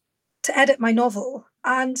France to edit my novel.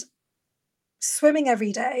 And swimming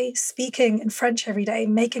every day, speaking in French every day,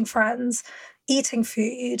 making friends, eating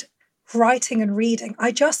food, writing and reading.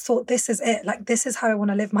 I just thought, this is it. Like, this is how I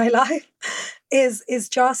want to live my life, is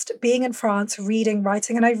just being in France, reading,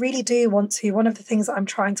 writing. And I really do want to. One of the things that I'm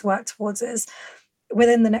trying to work towards is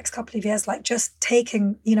within the next couple of years, like just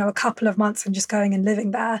taking, a couple of months and just going and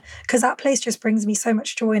living there, because that place just brings me so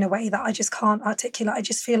much joy in a way that I just can't articulate. I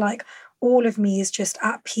just feel like all of me is just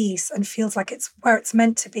at peace and feels like it's where it's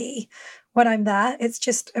meant to be when I'm there. It's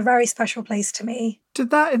just a very special place to me. Did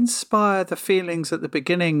that inspire the feelings at the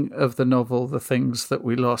beginning of the novel, The Things That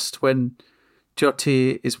We Lost, when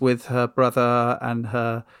Jyoti is with her brother and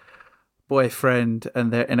her boyfriend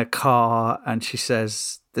and they're in a car and she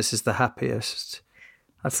says, "This is the happiest"?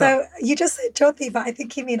 So you just said Jyoti, but I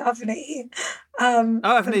think you mean Avni.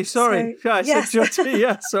 Avni, sorry. I said Jyoti.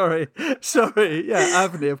 Yeah, sorry. Yeah,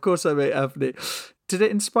 Avni. Of course I meant Avni. Did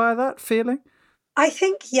it inspire that feeling? I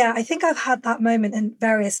think I've had that moment in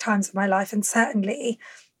various times of my life. And certainly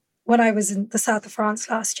when I was in the south of France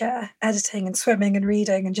last year, editing and swimming and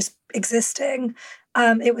reading and just existing,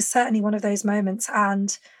 it was certainly one of those moments.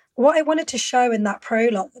 And what I wanted to show in that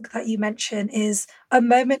prologue that you mentioned is a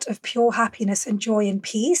moment of pure happiness and joy and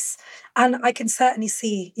peace. And I can certainly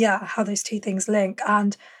see, how those two things link.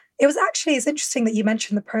 And it's interesting that you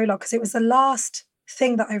mentioned the prologue, because it was the last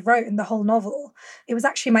thing that I wrote in the whole novel. It was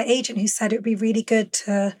actually my agent who said it would be really good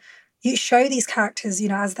to show these characters,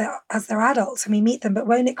 as they're adults and we meet them, but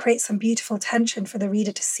won't it create some beautiful tension for the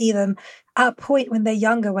reader to see them at a point when they're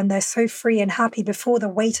younger, when they're so free and happy before the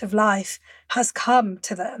weight of life has come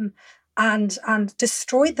to them and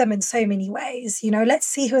destroyed them in so many ways. Let's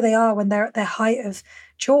see who they are when they're at their height of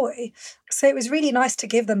joy. So it was really nice to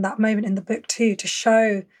give them that moment in the book too, to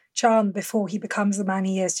show John before he becomes the man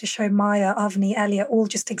he is, to show Maya, Avni, Elliot all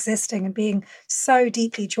just existing and being so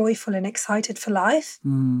deeply joyful and excited for life.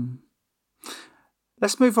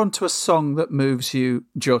 Let's move on to a song that moves you,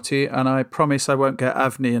 Jyoti, and I promise I won't get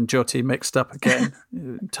Avni and Jyoti mixed up again.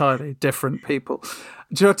 Entirely different people.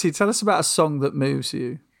 Jyoti, tell us about a song that moves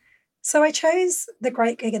you. So I chose The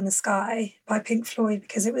Great Gig in the Sky by Pink Floyd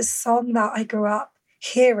because it was a song that I grew up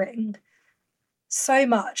hearing so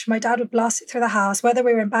much. My dad would blast it through the house, whether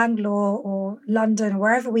we were in Bangalore or London,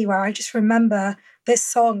 wherever we were. I just remember this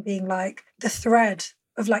song being like the thread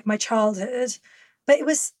of like my childhood. But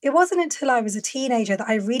it wasn't until I was a teenager that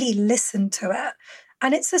I really listened to it.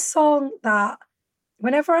 And it's a song that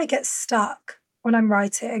whenever I get stuck, when I'm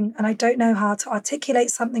writing and I don't know how to articulate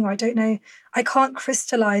something, or I can't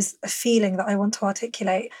crystallize a feeling that I want to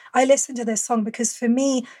articulate, I listen to this song, because for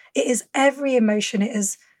me, it is every emotion. It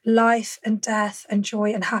is life and death and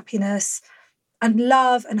joy and happiness and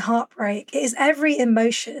love and heartbreak. It is every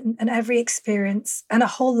emotion and every experience and a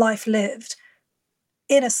whole life lived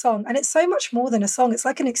in a song. And it's so much more than a song. It's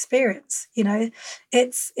like an experience,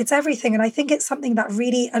 it's everything. And I think it's something that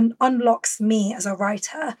really unlocks me as a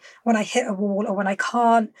writer when I hit a wall, or when I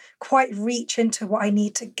can't quite reach into what I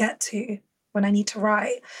need to get to when I need to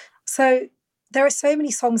write. So there are so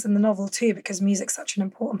many songs in the novel too, because music's such an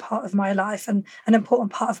important part of my life and an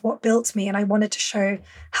important part of what built me. And I wanted to show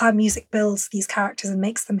how music builds these characters and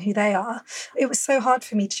makes them who they are. It was so hard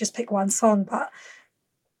for me to just pick one song, but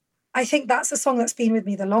I think that's the song that's been with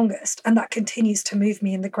me the longest, and that continues to move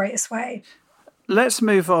me in the greatest way. Let's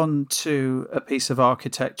move on to a piece of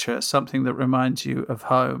architecture, something that reminds you of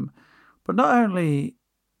home. But not only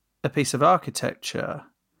a piece of architecture,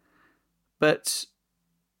 but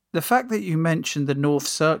the fact that you mentioned the North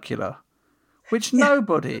Circular, which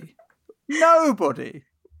nobody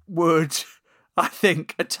would, I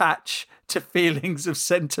think, attach to feelings of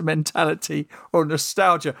sentimentality or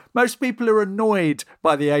nostalgia. Most people are annoyed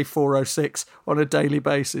by the A406 on a daily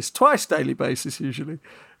basis, twice daily basis usually.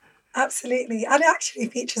 Absolutely. And it actually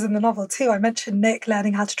features in the novel too. I mentioned Nick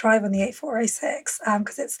learning how to drive on the A406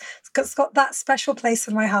 because it's got that special place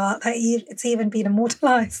in my heart that it's even been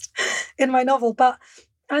immortalised in my novel. But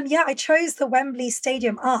I chose the Wembley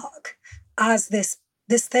Stadium arc as this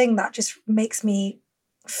thing that just reminds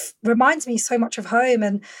me so much of home.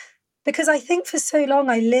 And because I think for so long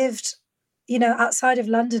I lived, outside of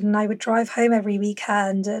London, and I would drive home every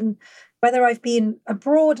weekend. And whether I've been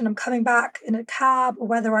abroad and I'm coming back in a cab, or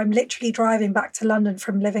whether I'm literally driving back to London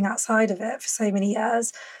from living outside of it for so many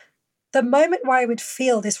years, the moment where I would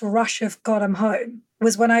feel this rush of God, I'm home,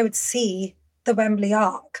 was when I would see the Wembley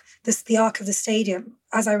arc, the arc of the stadium,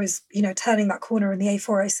 as I was, turning that corner in the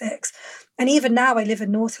A406. And even now I live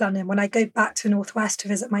in North London. When I go back to Northwest to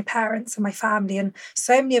visit my parents and my family and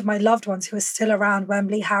so many of my loved ones who are still around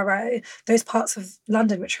Wembley, Harrow, those parts of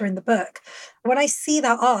London which are in the book, when I see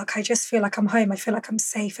that arc, I just feel like I'm home. I feel like I'm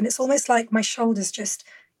safe. And it's almost like my shoulders just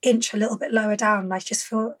inch a little bit lower down. And I just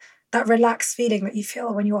feel that relaxed feeling that you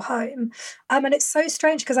feel when you're home. And it's so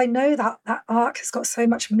strange because I know that arc has got so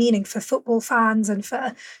much meaning for football fans and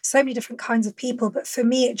for so many different kinds of people. But for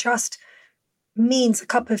me, it just means a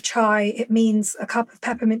cup of chai. It means a cup of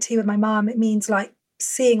peppermint tea with my mum. It means like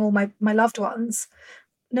seeing all my loved ones.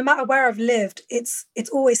 No matter where I've lived, it's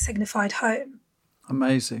always signified home.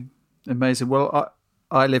 Amazing. Well,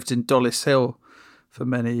 I lived in Dollis Hill for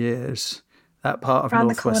many years. That part of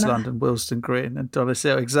northwest London, Willesden Green and Dollis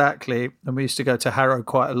Hill, exactly. And we used to go to Harrow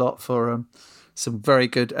quite a lot for some very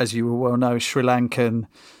good, as you will well know, Sri Lankan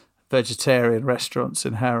vegetarian restaurants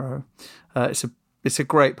in Harrow. It's a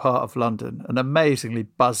great part of London, an amazingly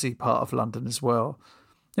buzzy part of London as well.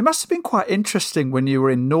 It must have been quite interesting when you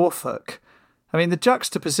were in Norfolk. I mean, the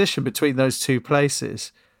juxtaposition between those two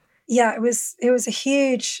places. Yeah, it was a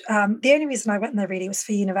huge, the only reason I went there really was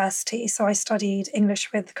for university. So I studied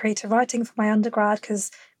English with creative writing for my undergrad because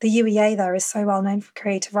the UEA there is so well known for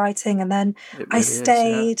creative writing. And then really I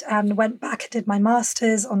stayed and went back and did my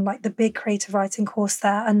master's on like the big creative writing course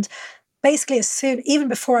there. And basically even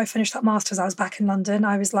before I finished that master's, I was back in London.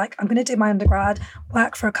 I was like, I'm going to do my undergrad,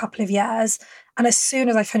 work for a couple of years. And as soon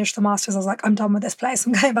as I finished the master's, I was like, I'm done with this place.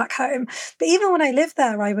 I'm going back home. But even when I lived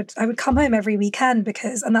there, I would come home every weekend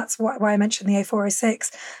and that's why I mentioned the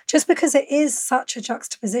A406, just because it is such a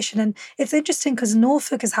juxtaposition. And it's interesting because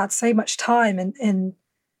Norfolk has had so much time in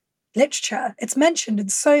literature. It's mentioned in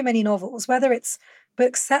so many novels, whether it's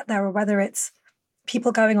books set there or whether it's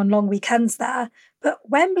people going on long weekends there. But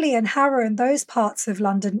Wembley and Harrow and those parts of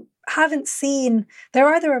London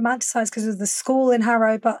they're either romanticised because of the school in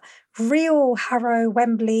Harrow, but real Harrow,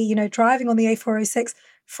 Wembley, driving on the A406,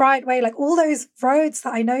 Fright Way, like all those roads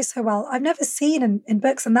that I know so well, I've never seen in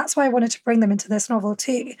books. And that's why I wanted to bring them into this novel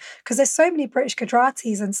too, because there's so many British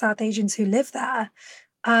Gujaratis and South Asians who live there.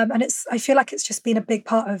 And I feel like it's just been a big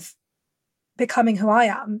part of becoming who I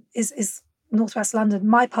am, is Northwest London,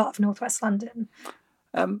 my part of Northwest London.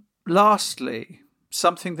 Lastly,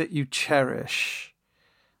 something that you cherish,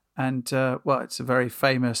 and it's a very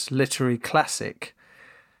famous literary classic.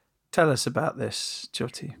 Tell us about this,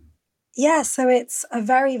 Jyoti. Yeah, so it's a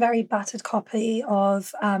very, very battered copy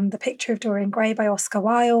of The Picture of Dorian Gray by Oscar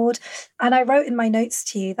Wilde. And I wrote in my notes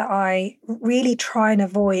to you that I really try and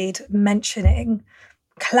avoid mentioning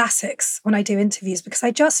classics when I do interviews, because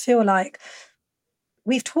I just feel like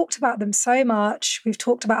we've talked about them so much. We've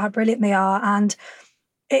talked about how brilliant they are. And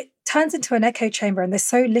it turns into an echo chamber, and there's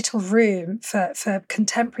so little room for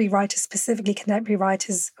contemporary writers, specifically contemporary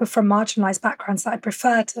writers who are from marginalised backgrounds, that I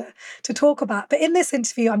prefer to talk about. But in this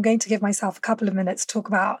interview, I'm going to give myself a couple of minutes to talk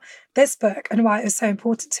about this book and why it was so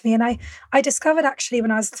important to me. And I discovered actually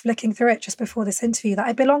when I was flicking through it just before this interview that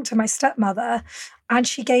I belonged to my stepmother, and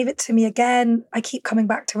she gave it to me again. I keep coming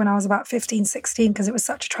back to when I was about 15, 16, because it was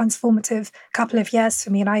such a transformative couple of years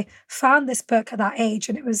for me. And I found this book at that age,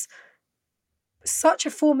 and it was such a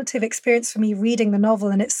formative experience for me reading the novel.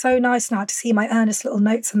 And it's so nice now to see my earnest little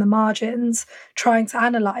notes in the margins trying to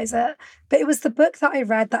analyse it. But it was the book that I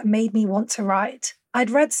read that made me want to write. I'd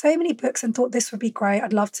read so many books and thought this would be great.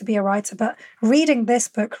 I'd love to be a writer. But reading this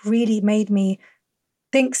book really made me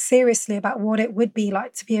think seriously about what it would be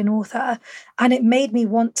like to be an author. And it made me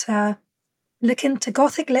want to look into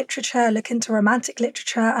Gothic literature, look into romantic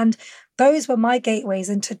literature. And those were my gateways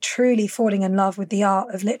into truly falling in love with the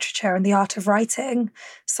art of literature and the art of writing.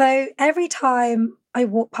 So every time I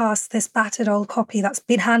walk past this battered old copy that's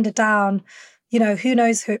been handed down, who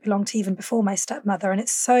knows who it belonged to even before my stepmother, and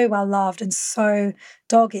it's so well loved and so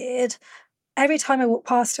dogged. Every time I walk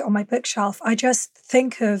past it on my bookshelf, I just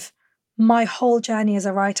think of my whole journey as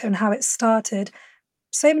a writer and how it started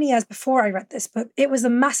so many years before I read this book. It was a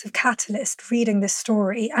massive catalyst reading this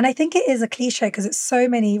story. And I think it is a cliche because it's so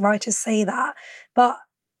many writers say that, but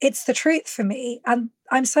it's the truth for me. And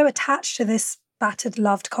I'm so attached to this battered,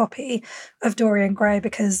 loved copy of Dorian Gray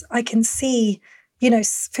because I can see, 15,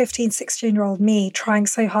 16-year-old me trying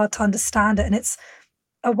so hard to understand it. And it's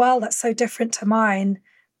a world that's so different to mine,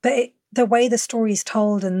 but the way the story is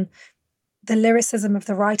told and the lyricism of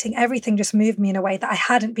the writing, everything just moved me in a way that I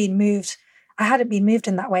hadn't been moved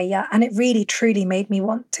in that way yet. And it really, truly made me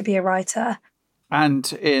want to be a writer.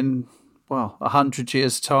 And in, 100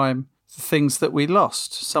 years' time, the things that we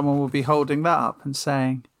lost, someone will be holding that up and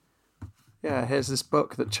saying, yeah, here's this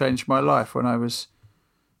book that changed my life when I was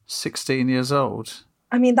 16 years old.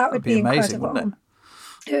 I mean, that would be amazing, incredible. wouldn't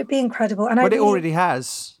it? It would be incredible. And it already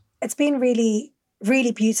has. It's been really,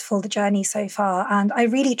 really beautiful, the journey so far. And I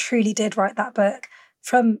really, truly did write that book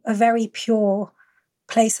from a very pure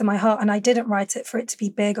place in my heart. And I didn't write it for it to be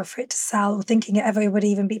big or for it to sell or thinking it ever would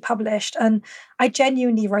even be published. And I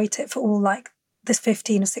genuinely wrote it for all this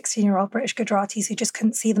 15 or 16-year-old British Gujaratis who just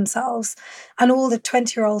couldn't see themselves, and all the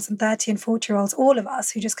 20-year-olds and 30 and 40-year-olds, all of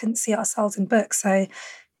us who just couldn't see ourselves in books. So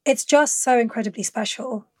it's just so incredibly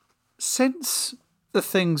special. Since the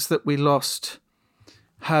things that we lost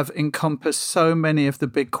have encompassed so many of the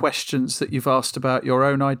big questions that you've asked about your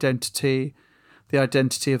own identity, the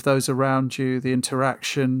identity of those around you, the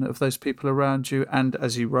interaction of those people around you, and,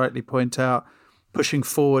 as you rightly point out, pushing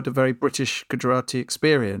forward a very British Gujarati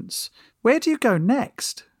experience, where do you go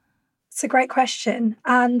next? It's a great question.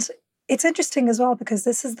 And it's interesting as well because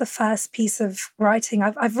this is the first piece of writing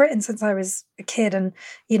I've written since I was a kid. And,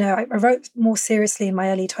 I wrote more seriously in my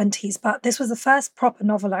early 20s, but this was the first proper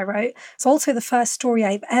novel I wrote. It's also the first story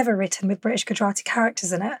I've ever written with British Gujarati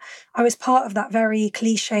characters in it. I was part of that very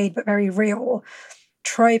cliched but very real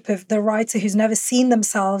trope of the writer who's never seen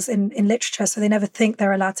themselves in literature, so they never think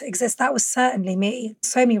they're allowed to exist. That was certainly me.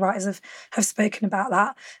 So many writers have spoken about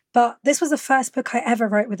that. But this was the first book I ever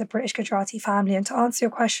wrote with a British Gujarati family. And to answer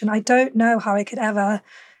your question, I don't know how I could ever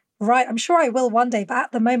write. I'm sure I will one day, but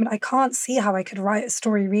at the moment, I can't see how I could write a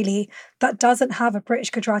story really that doesn't have a British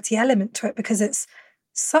Gujarati element to it, because it's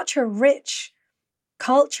such a rich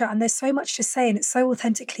culture and there's so much to say and it's so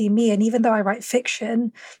authentically me. And even though I write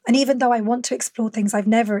fiction, and even though I want to explore things I've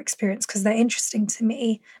never experienced because they're interesting to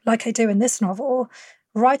me, like I do in this novel,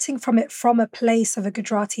 writing from a place of a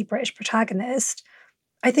Gujarati British protagonist,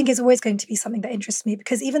 I think is always going to be something that interests me,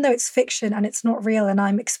 because even though it's fiction and it's not real and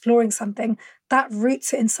I'm exploring something, that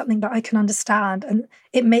roots it in something that I can understand, and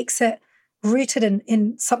it makes it rooted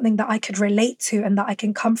in something that I could relate to and that I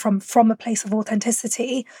can come from a place of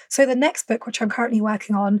authenticity. So the next book, which I'm currently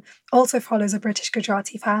working on, also follows a British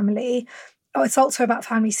Gujarati family. It's also about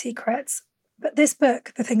family secrets. But this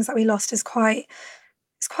book, The Things That We Lost, is quite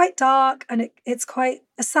dark, and it's quite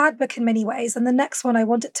a sad book in many ways. And the next one, I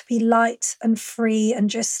want it to be light and free and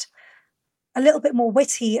just a little bit more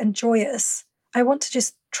witty and joyous. I want to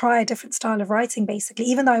just try a different style of writing, basically.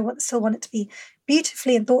 Even though I still want it to be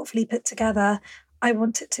beautifully and thoughtfully put together, I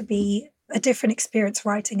want it to be a different experience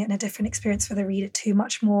writing it and a different experience for the reader too,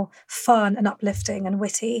 much more fun and uplifting and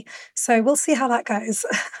witty. So we'll see how that goes.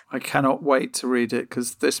 I cannot wait to read it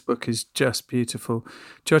because this book is just beautiful.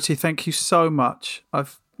 Jyoti, thank you so much.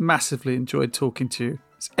 I've massively enjoyed talking to you.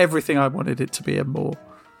 It's everything I wanted it to be and more.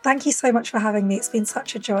 Thank you so much for having me. It's been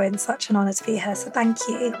such a joy and such an honour to be here. So thank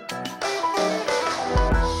you.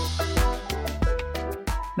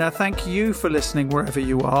 Now, thank you for listening wherever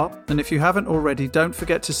you are. And if you haven't already, don't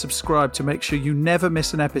forget to subscribe to make sure you never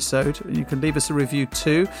miss an episode. And you can leave us a review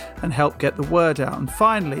too and help get the word out. And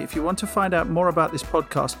finally, if you want to find out more about this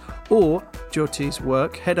podcast or Jyoti's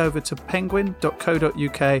work, head over to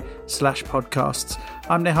penguin.co.uk/podcasts.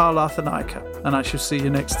 I'm Nihal Arthanayake, and I shall see you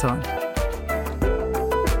next time.